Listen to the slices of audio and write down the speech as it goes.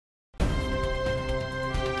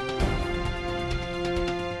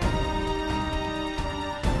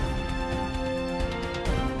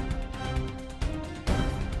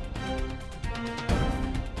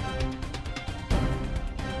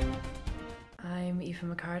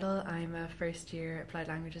McElroy. I'm a first year Applied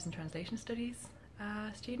Languages and Translation Studies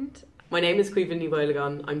student. My name is Caoimhin Ní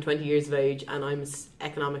Bhaileán. I'm 20 years of age and I'm an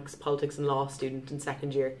economics, politics and law student in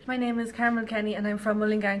second year. My name is Carmel Kenny and I'm from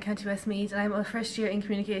Mullingar in County Westmeath and I'm a first year in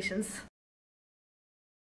communications.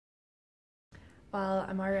 Well,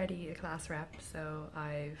 I'm already a class rep, so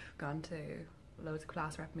I've gone to loads of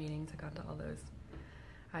class rep meetings. I've gone to all those.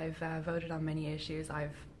 I've voted on many issues.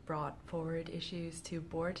 I've brought forward issues to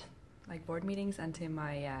board meetings and to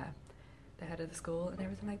my the head of the school and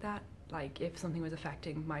everything like that. Like if something was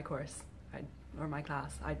affecting my course or my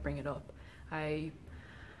class, I'd bring it up. I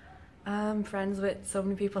am friends with so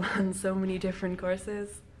many people on so many different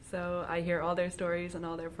courses, so I hear all their stories and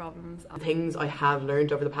all their problems. The things I have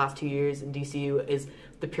learned over the past 2 years in DCU is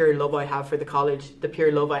the pure love I have for the college, the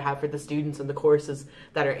pure love I have for the students and the courses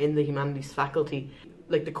that are in the humanities faculty.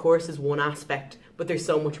 Like the course is one aspect, but there's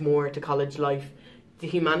so much more to college life. The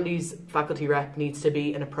humanities faculty rep needs to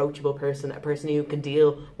be an approachable person, a person who can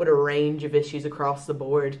deal with a range of issues across the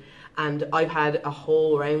board. And I've had a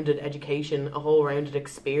whole rounded education, a whole rounded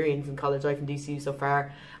experience in college life in DCU so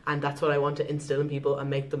far, and that's what I want to instill in people and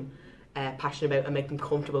make them passionate about and make them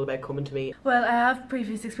comfortable about coming to me. Well, I have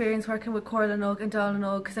previous experience working with Corlanog and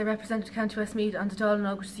Dalanog because I represented County Westmeath on the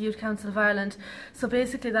Dalanog, which is the Youth Council of Ireland. So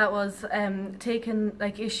basically that was taking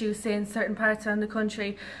like issues, say in certain parts around the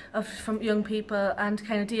country from young people and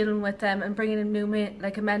kind of dealing with them and bringing in new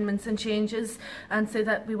amendments and changes, and so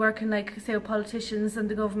that we work in say with politicians and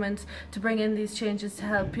the government to bring in these changes to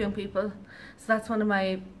help young people. So that's one of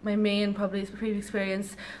my main probably previous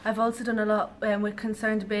experience. I've also done a lot with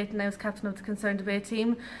Concern Debate, and I was captain of the Concern Debate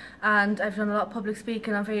team, and I've done a lot of public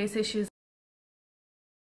speaking on various issues.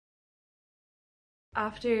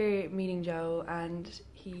 After meeting Joe, and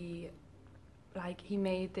he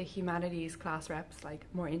made the humanities class reps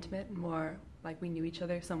more intimate, more we knew each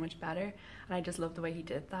other so much better, and I just loved the way he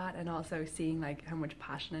did that, and also seeing how much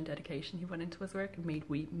passion and dedication he put into his work and made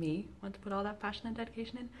me want to put all that passion and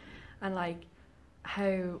dedication in, and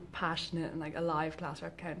how passionate and alive class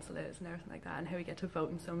rep council is and everything like that, and how we get to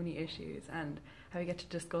vote in so many issues and how we get to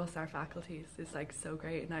discuss our faculties is so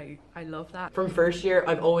great, and I love that. From first year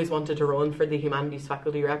I've always wanted to run for the humanities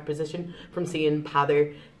faculty rep position, from seeing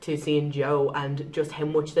Pather to seeing Joe, and just how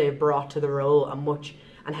much they have brought to the role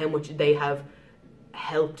and how much they have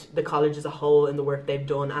helped the college as a whole in the work they've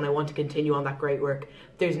done, and I want to continue on that great work.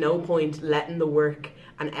 There's no point letting the work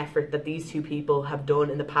and effort that these two people have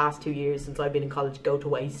done in the past 2 years since I've been in college go to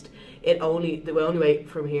waste. The only way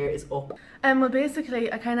from here is up. Well,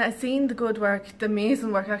 basically I seen the good work, the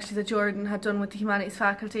amazing work actually that Jordan had done with the humanities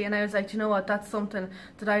faculty, and I was like, you know what, that's something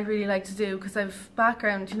that I'd really like to do because I've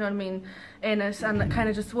background, you know what I mean, in it. And kind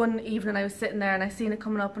of just one evening I was sitting there and I seen it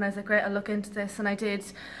coming up and I was like, great, I'll look into this, and I did,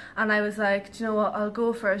 and I was like, do you know what, I'll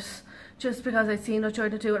go for it, just because I'd seen what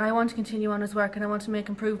Jordan do, and I want to continue on his work and I want to make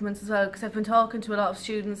improvements as well, because I've been talking to a lot of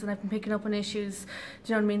students and I've been picking up on issues,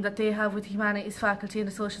 do you know what I mean, that they have with the humanities faculty and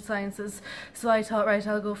the social sciences. So I thought, right,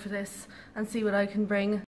 I'll go for this and see what I can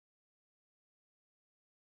bring.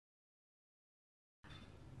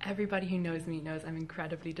 Everybody who knows me knows I'm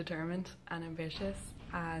incredibly determined and ambitious,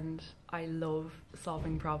 and I love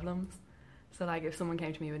solving problems. So if someone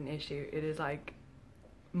came to me with an issue, it is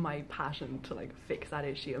my passion to fix that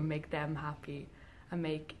issue and make them happy, and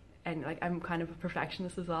I'm kind of a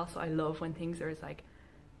perfectionist as well, so I love when things are as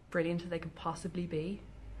brilliant as they could possibly be.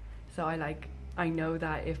 So I know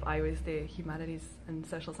that if I was the humanities and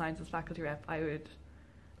social sciences faculty rep, I would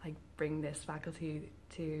bring this faculty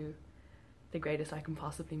to the greatest I can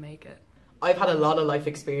possibly make it. I've had a lot of life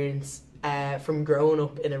experience from growing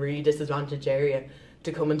up in a really disadvantaged area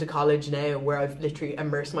to come into college now, where I've literally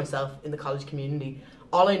immersed myself in the college community.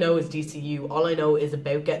 All I know is DCU, all I know is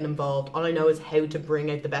about getting involved, all I know is how to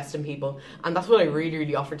bring out the best in people, and that's what I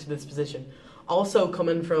really offer to this position. Also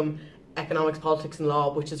coming from economics, politics and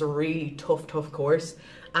law, which is a really tough course,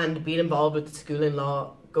 and being involved with the School of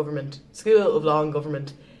Law and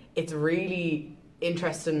Government, it's a really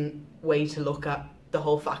interesting way to look at the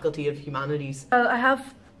whole faculty of humanities. Well, I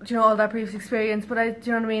have all that previous experience, but do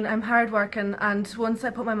you know what I mean, I'm hard working, and once I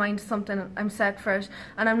put my mind to something, I'm set for it,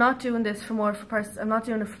 and I'm not doing this I'm not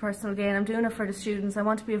doing it for personal gain, I'm doing it for the students. I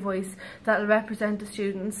want to be a voice that will represent the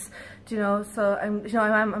students, so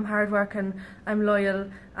I'm hard working, I'm loyal,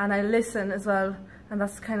 and I listen as well, and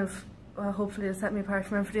that's kind of hopefully will set me apart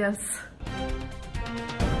from everybody else.